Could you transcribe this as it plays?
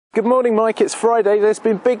Good morning, Mike. It's Friday. There's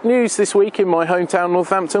been big news this week in my hometown,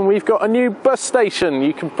 Northampton. We've got a new bus station.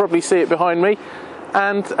 You can probably see it behind me.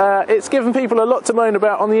 And it's given people a lot to moan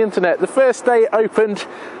about on the internet. The first day it opened,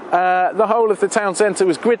 the whole of the town centre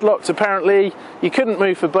was gridlocked apparently. You couldn't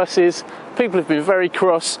move for buses. People have been very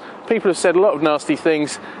cross. People have said a lot of nasty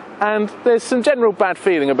things. And there's some general bad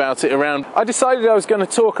feeling about it around. I decided I was going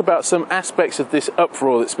to talk about some aspects of this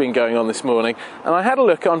uproar that's been going on this morning, and I had a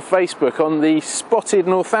look on Facebook on the Spotted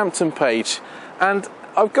Northampton page, and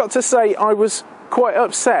I've got to say I was quite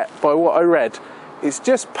upset by what I read. It's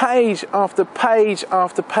just page after page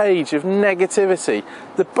after page of negativity.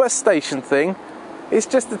 The bus station thing is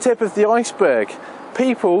just the tip of the iceberg.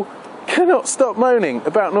 People cannot stop moaning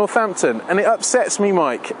about Northampton, and it upsets me,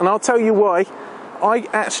 Mike, and I'll tell you why. I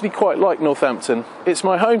actually quite like Northampton. It's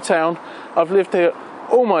my hometown. I've lived here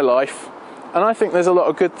all my life, and I think there's a lot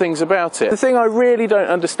of good things about it. The thing I really don't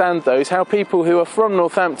understand, though, is how people who are from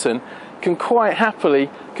Northampton can quite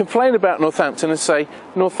happily complain about Northampton and say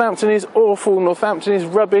Northampton is awful, Northampton is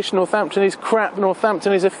rubbish, Northampton is crap,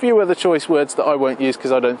 Northampton is a few other choice words that I won't use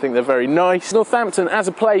because I don't think they're very nice. Northampton as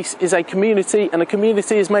a place is a community, and a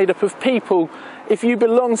community is made up of people. If you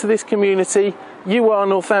belong to this community, you are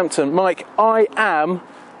Northampton. Mike, I am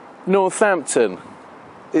Northampton.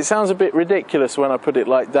 It sounds a bit ridiculous when I put it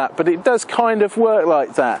like that, but it does kind of work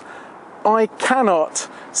like that. I cannot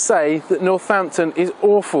say that Northampton is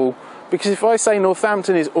awful, because if I say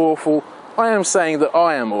Northampton is awful, I am saying that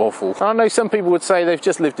I am awful. I know some people would say they've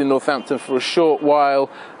just lived in Northampton for a short while,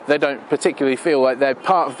 they don't particularly feel like they're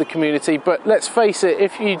part of the community, but let's face it,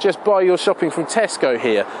 if you just buy your shopping from Tesco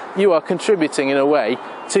here, you are contributing in a way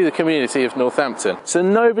to the community of Northampton. So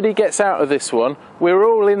nobody gets out of this one. We're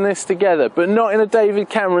all in this together, but not in a David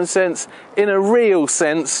Cameron sense, in a real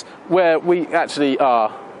sense where we actually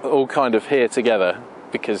are all kind of here together,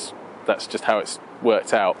 because that's just how it's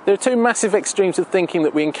worked out. There are two massive extremes of thinking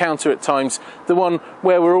that we encounter at times. The one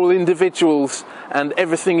where we're all individuals and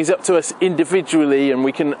everything is up to us individually and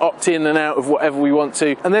we can opt in and out of whatever we want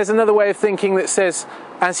to. And there's another way of thinking that says,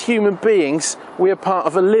 as human beings, we are part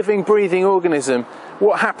of a living, breathing organism.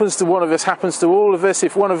 What happens to one of us happens to all of us.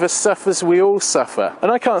 If one of us suffers, we all suffer.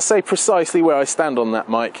 And I can't say precisely where I stand on that,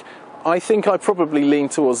 Mike. I think I probably lean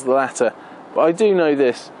towards the latter. But I do know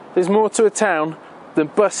this. There's more to a town than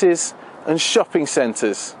buses and shopping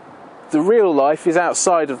centres. The real life is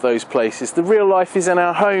outside of those places. The real life is in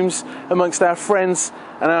our homes, amongst our friends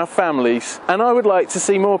and our families. And I would like to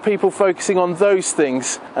see more people focusing on those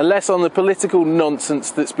things and less on the political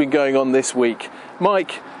nonsense that's been going on this week.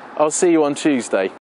 Mike, I'll see you on Tuesday.